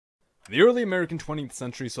The early American 20th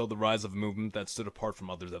century saw the rise of a movement that stood apart from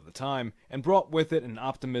others at the time, and brought with it an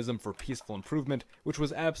optimism for peaceful improvement which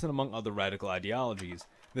was absent among other radical ideologies.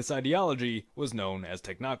 This ideology was known as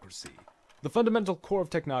technocracy. The fundamental core of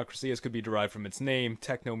technocracy, as could be derived from its name,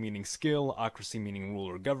 techno meaning skill, ocracy meaning rule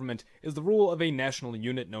or government, is the rule of a national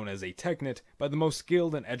unit known as a technate by the most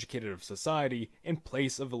skilled and educated of society in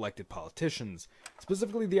place of elected politicians.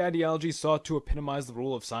 Specifically, the ideology sought to epitomize the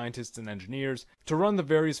role of scientists and engineers to run the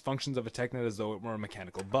various functions of a technate as though it were a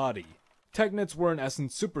mechanical body. Technates were in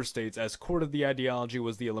essence superstates, as core to the ideology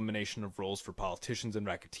was the elimination of roles for politicians and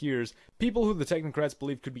racketeers, people who the technocrats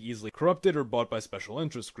believed could be easily corrupted or bought by special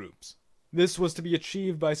interest groups. This was to be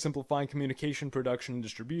achieved by simplifying communication, production, and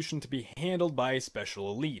distribution to be handled by a special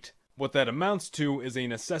elite. What that amounts to is a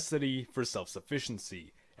necessity for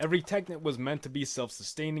self-sufficiency. Every technate was meant to be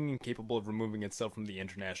self-sustaining and capable of removing itself from the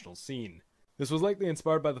international scene. This was likely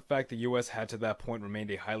inspired by the fact the US had to that point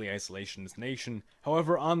remained a highly isolationist nation.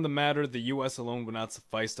 However, on the matter, the US alone would not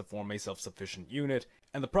suffice to form a self-sufficient unit,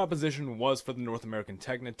 and the proposition was for the North American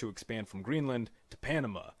Technate to expand from Greenland to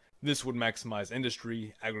Panama. This would maximize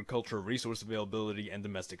industry, agriculture, resource availability, and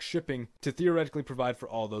domestic shipping to theoretically provide for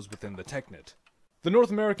all those within the technate. The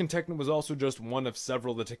North American Technate was also just one of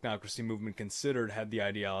several the technocracy movement considered had the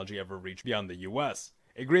ideology ever reached beyond the US.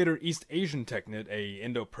 A greater East Asian Technate, a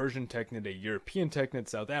Indo-Persian Technate, a European Technate,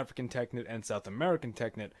 South African Technate, and South American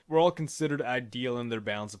Technate were all considered ideal in their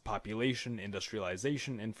balance of population,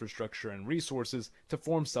 industrialization, infrastructure, and resources to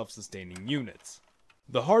form self-sustaining units.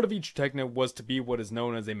 The heart of each technate was to be what is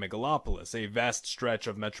known as a megalopolis, a vast stretch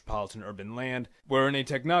of metropolitan urban land, where in a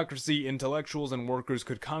technocracy, intellectuals and workers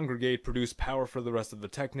could congregate, produce power for the rest of the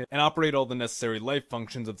technate, and operate all the necessary life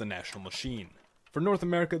functions of the national machine. For North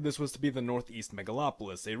America, this was to be the Northeast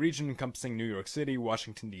Megalopolis, a region encompassing New York City,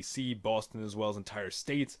 Washington, D.C., Boston, as well as entire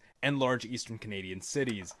states, and large eastern Canadian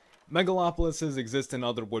cities. Megalopolises exist in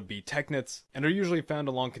other would-be technates, and are usually found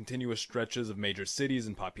along continuous stretches of major cities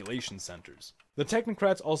and population centers. The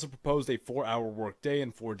Technocrats also proposed a 4-hour workday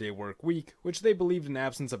and 4-day work week, which they believed in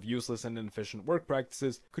absence of useless and inefficient work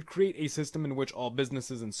practices could create a system in which all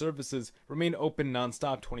businesses and services remain open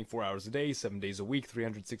non-stop 24 hours a day, 7 days a week,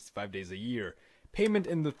 365 days a year. Payment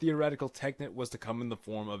in the theoretical technate was to come in the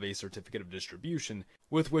form of a certificate of distribution,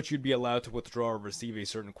 with which you'd be allowed to withdraw or receive a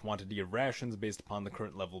certain quantity of rations based upon the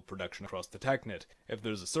current level of production across the technate. If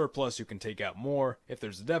there's a surplus, you can take out more. If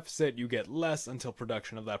there's a deficit, you get less until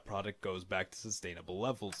production of that product goes back to sustainable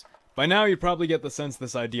levels. By now, you probably get the sense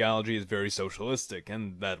this ideology is very socialistic,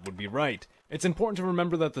 and that would be right. It's important to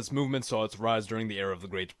remember that this movement saw its rise during the era of the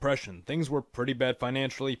Great Depression. Things were pretty bad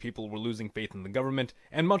financially, people were losing faith in the government,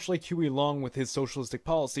 and much like Huey Long with his socialistic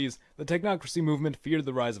policies, the technocracy movement feared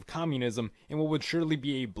the rise of communism in what would surely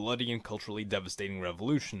be a bloody and culturally devastating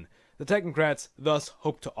revolution. The Technocrats thus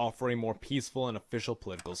hoped to offer a more peaceful and official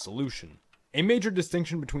political solution. A major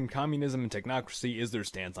distinction between communism and technocracy is their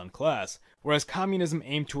stance on class. Whereas communism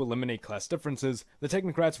aimed to eliminate class differences, the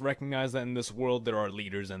Technocrats recognize that in this world there are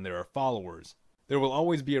leaders and there are followers. There will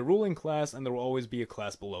always be a ruling class and there will always be a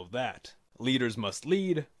class below that. Leaders must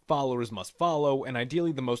lead, followers must follow, and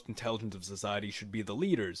ideally the most intelligent of society should be the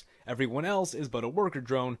leaders. Everyone else is but a worker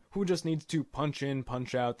drone who just needs to punch in,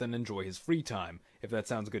 punch out, then enjoy his free time. If that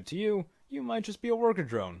sounds good to you, you might just be a worker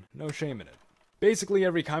drone. No shame in it. Basically,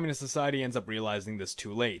 every communist society ends up realizing this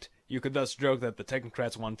too late. You could thus joke that the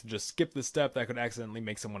Technocrats wanted to just skip the step that could accidentally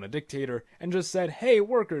make someone a dictator, and just said, hey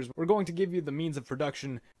workers, we're going to give you the means of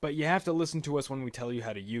production, but you have to listen to us when we tell you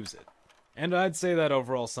how to use it. And I'd say that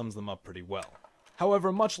overall sums them up pretty well.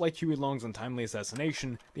 However, much like Huey Long's untimely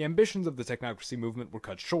assassination, the ambitions of the technocracy movement were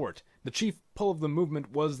cut short. The chief pull of the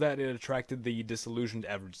movement was that it attracted the disillusioned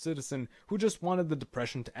average citizen who just wanted the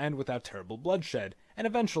depression to end without terrible bloodshed, and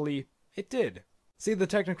eventually, it did. See, the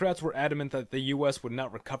Technocrats were adamant that the US would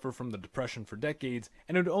not recover from the Depression for decades,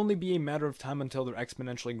 and it would only be a matter of time until their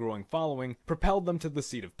exponentially growing following propelled them to the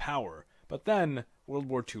seat of power. But then, World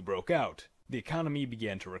War II broke out. The economy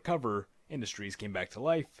began to recover, industries came back to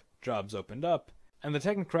life, jobs opened up, and the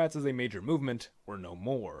Technocrats as a major movement were no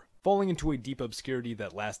more, falling into a deep obscurity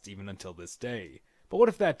that lasts even until this day. But what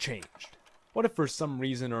if that changed? What if for some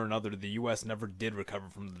reason or another the US never did recover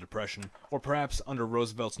from the Depression, or perhaps under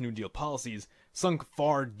Roosevelt's New Deal policies, sunk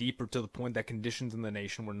far deeper to the point that conditions in the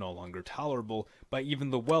nation were no longer tolerable by even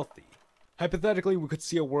the wealthy? Hypothetically, we could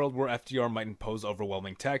see a world where FDR might impose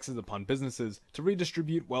overwhelming taxes upon businesses to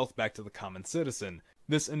redistribute wealth back to the common citizen.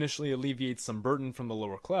 This initially alleviates some burden from the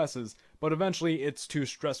lower classes, but eventually it's too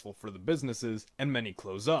stressful for the businesses, and many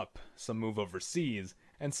close up, some move overseas,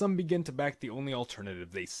 and some begin to back the only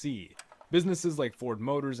alternative they see. Businesses like Ford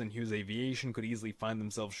Motors and Hughes Aviation could easily find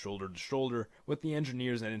themselves shoulder to shoulder with the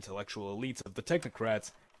engineers and intellectual elites of the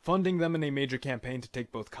Technocrats, funding them in a major campaign to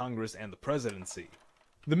take both Congress and the presidency.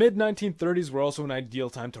 The mid-1930s were also an ideal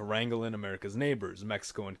time to wrangle in America's neighbors,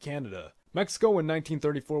 Mexico and Canada. Mexico in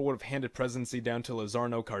 1934 would have handed presidency down to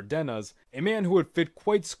Lázaro Cárdenas, a man who would fit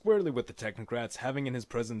quite squarely with the Technocrats, having in his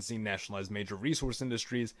presidency nationalized major resource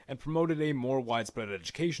industries and promoted a more widespread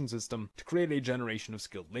education system to create a generation of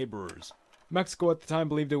skilled laborers. Mexico at the time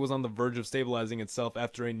believed it was on the verge of stabilizing itself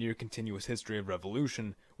after a near-continuous history of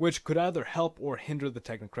revolution, which could either help or hinder the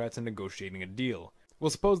Technocrats in negotiating a deal. We'll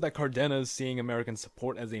suppose that Cárdenas, seeing American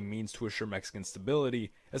support as a means to assure Mexican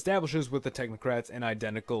stability, establishes with the Technocrats an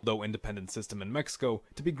identical, though independent system in Mexico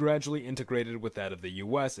to be gradually integrated with that of the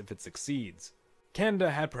US if it succeeds. Canada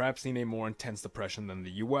had perhaps seen a more intense depression than the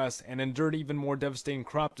US and endured even more devastating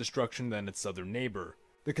crop destruction than its southern neighbor.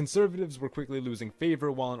 The Conservatives were quickly losing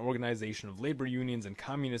favor while an organization of labor unions and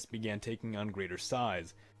communists began taking on greater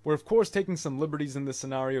size. We're of course taking some liberties in this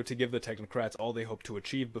scenario to give the Technocrats all they hope to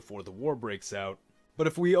achieve before the war breaks out. But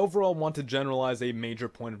if we overall want to generalize a major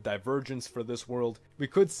point of divergence for this world, we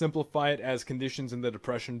could simplify it as conditions in the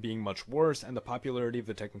Depression being much worse and the popularity of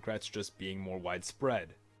the Technocrats just being more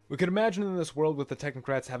widespread. We could imagine in this world with the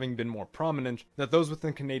Technocrats having been more prominent, that those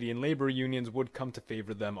within Canadian labor unions would come to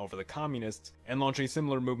favor them over the communists, and launch a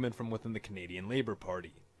similar movement from within the Canadian Labour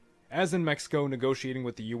Party. As in Mexico, negotiating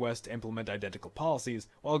with the US to implement identical policies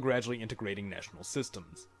while gradually integrating national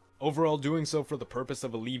systems. Overall doing so for the purpose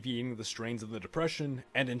of alleviating the strains of the Depression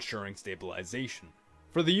and ensuring stabilization.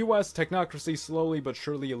 For the US, technocracy slowly but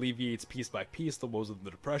surely alleviates piece by piece the woes of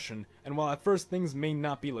the Depression, and while at first things may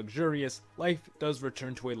not be luxurious, life does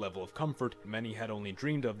return to a level of comfort many had only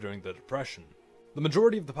dreamed of during the Depression. The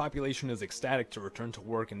majority of the population is ecstatic to return to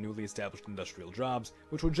work in newly established industrial jobs,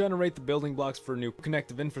 which would generate the building blocks for new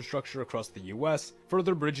connective infrastructure across the US,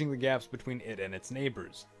 further bridging the gaps between it and its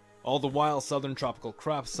neighbors. All the while, southern tropical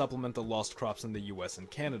crops supplement the lost crops in the US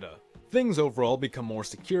and Canada. Things overall become more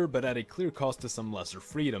secure, but at a clear cost to some lesser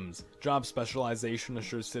freedoms. Job specialization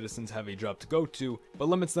assures citizens have a job to go to, but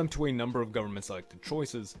limits them to a number of government-selected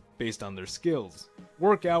choices, based on their skills.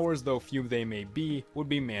 Work hours, though few they may be, would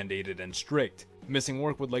be mandated and strict. Missing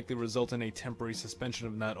work would likely result in a temporary suspension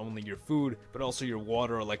of not only your food, but also your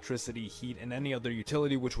water, electricity, heat, and any other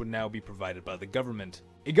utility which would now be provided by the government.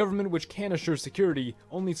 A government which can assure security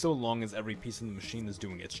only so long as every piece of the machine is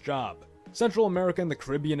doing its job. Central America and the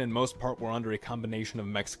Caribbean in most part were under a combination of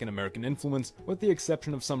Mexican-American influence, with the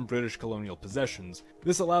exception of some British colonial possessions.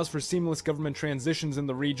 This allows for seamless government transitions in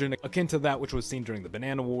the region, akin to that which was seen during the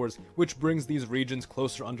Banana Wars, which brings these regions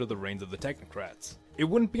closer under the reigns of the Technocrats. It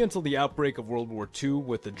wouldn't be until the outbreak of World War II,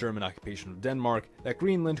 with the German occupation of Denmark, that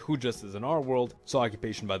Greenland, who just as in our world, saw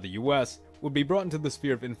occupation by the US, would be brought into the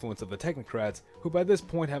sphere of influence of the Technocrats, who by this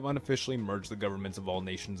point have unofficially merged the governments of all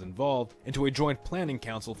nations involved into a joint planning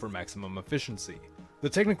council for maximum efficiency. The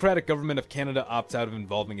Technocratic government of Canada opts out of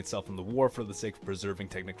involving itself in the war for the sake of preserving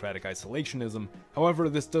technocratic isolationism. However,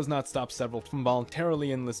 this does not stop several from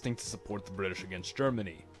voluntarily enlisting to support the British against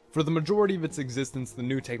Germany. For the majority of its existence, the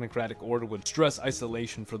new technocratic order would stress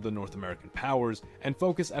isolation for the North American powers and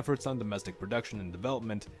focus efforts on domestic production and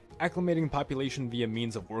development, acclimating population via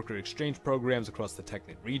means of worker exchange programs across the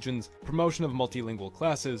Technate regions, promotion of multilingual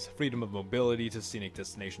classes, freedom of mobility to scenic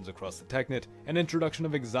destinations across the Technate, and introduction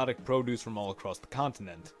of exotic produce from all across the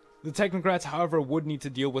continent. The Technocrats, however, would need to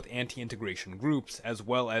deal with anti-integration groups, as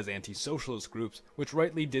well as anti-socialist groups, which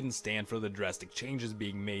rightly didn't stand for the drastic changes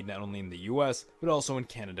being made not only in the US, but also in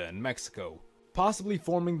Canada and Mexico, possibly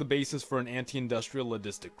forming the basis for an anti-industrial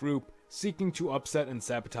Luddistic group, seeking to upset and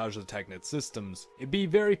sabotage the Technate systems. It'd be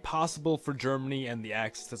very possible for Germany and the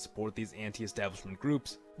Axis to support these anti-establishment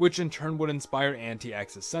groups, which in turn would inspire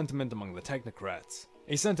anti-Axis sentiment among the Technocrats.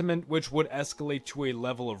 A sentiment which would escalate to a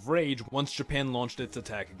level of rage once Japan launched its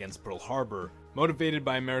attack against Pearl Harbor, motivated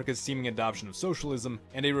by America's seeming adoption of socialism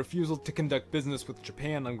and a refusal to conduct business with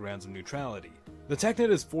Japan on grounds of neutrality. The Technate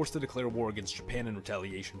is forced to declare war against Japan in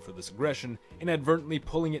retaliation for this aggression, inadvertently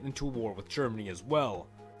pulling it into a war with Germany as well.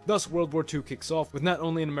 Thus, World War II kicks off with not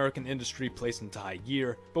only an American industry placed into high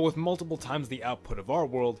gear, but with multiple times the output of our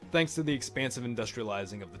world, thanks to the expansive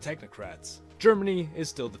industrializing of the Technocrats. Germany is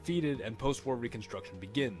still defeated, and post-war reconstruction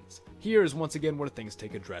begins. Here is once again where things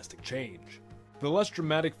take a drastic change. The less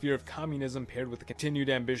dramatic fear of communism paired with the continued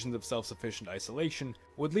ambitions of self-sufficient isolation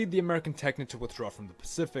would lead the American Technate to withdraw from the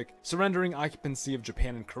Pacific, surrendering occupancy of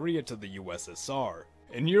Japan and Korea to the USSR.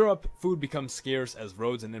 In Europe, food becomes scarce as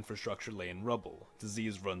roads and infrastructure lay in rubble,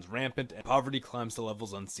 disease runs rampant, and poverty climbs to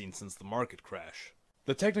levels unseen since the market crash.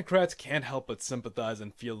 The Technocrats can't help but sympathize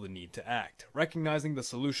and feel the need to act, recognizing the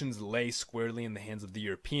solutions lay squarely in the hands of the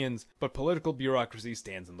Europeans, but political bureaucracy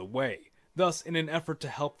stands in the way. Thus, in an effort to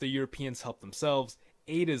help the Europeans help themselves,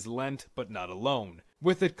 aid is lent, but not alone.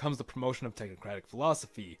 With it comes the promotion of technocratic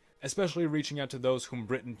philosophy, especially reaching out to those whom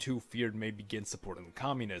Britain too feared may begin supporting the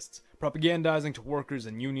communists, propagandizing to workers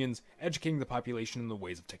and unions, educating the population in the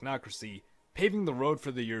ways of technocracy, paving the road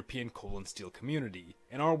for the European coal and steel community.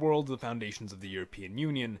 In our world, the foundations of the European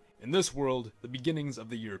Union. In this world, the beginnings of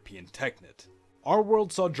the European Technate. Our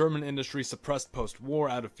world saw German industry suppressed post-war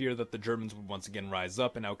out of fear that the Germans would once again rise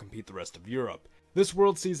up and outcompete the rest of Europe. This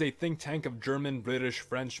world sees a think tank of German, British,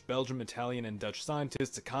 French, Belgian, Italian, and Dutch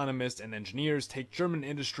scientists, economists, and engineers take German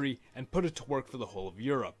industry and put it to work for the whole of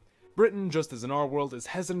Europe. Britain, just as in our world, is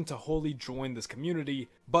hesitant to wholly join this community,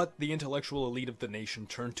 but the intellectual elite of the nation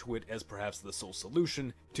turn to it as perhaps the sole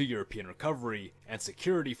solution to European recovery and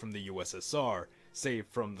security from the USSR, save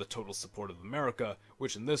from the total support of America,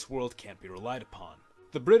 which in this world can't be relied upon.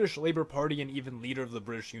 The British Labour Party and even leader of the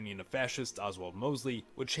British Union of Fascists, Oswald Mosley,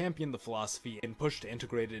 would champion the philosophy and push to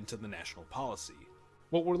integrate it into the national policy.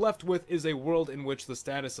 What we're left with is a world in which the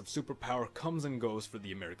status of superpower comes and goes for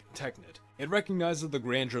the American Technate. It recognizes the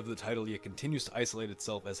grandeur of the title yet continues to isolate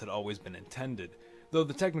itself as had always been intended. Though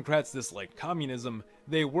the Technocrats disliked communism,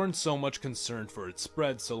 they weren't so much concerned for its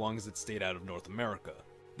spread so long as it stayed out of North America.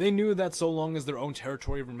 They knew that so long as their own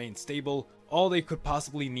territory remained stable, all they could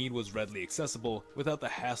possibly need was readily accessible without the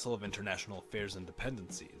hassle of international affairs and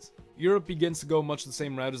dependencies. Europe begins to go much the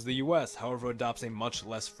same route as the US, however adopts a much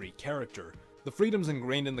less free character. The freedoms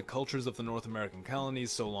ingrained in the cultures of the North American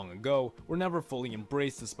colonies so long ago were never fully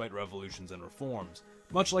embraced despite revolutions and reforms.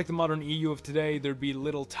 Much like the modern EU of today, there'd be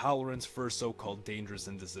little tolerance for so-called dangerous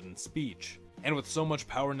and dissident speech. And with so much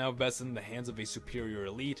power now vested in the hands of a superior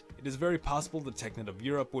elite, it is very possible the Technate of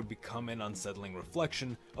Europe would become an unsettling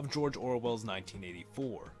reflection of George Orwell's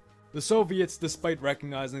 1984. The Soviets, despite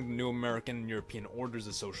recognizing the new American and European orders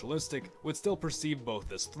as socialistic, would still perceive both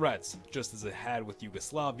as threats, just as it had with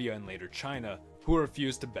Yugoslavia and later China, who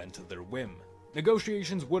refused to bend to their whim.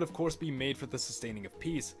 Negotiations would of course be made for the sustaining of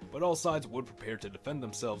peace, but all sides would prepare to defend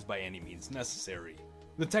themselves by any means necessary.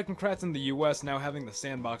 The Technocrats in the US, now having the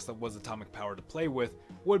sandbox that was atomic power to play with,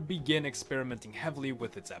 would begin experimenting heavily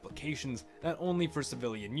with its applications, not only for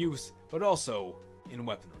civilian use, but also in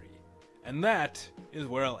weaponry. And that is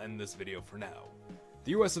where I'll end this video for now.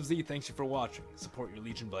 The US of Z thanks you for watching. Support your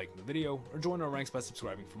Legion by liking the video, or join our ranks by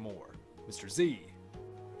subscribing for more. Mr. Z,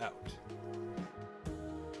 out.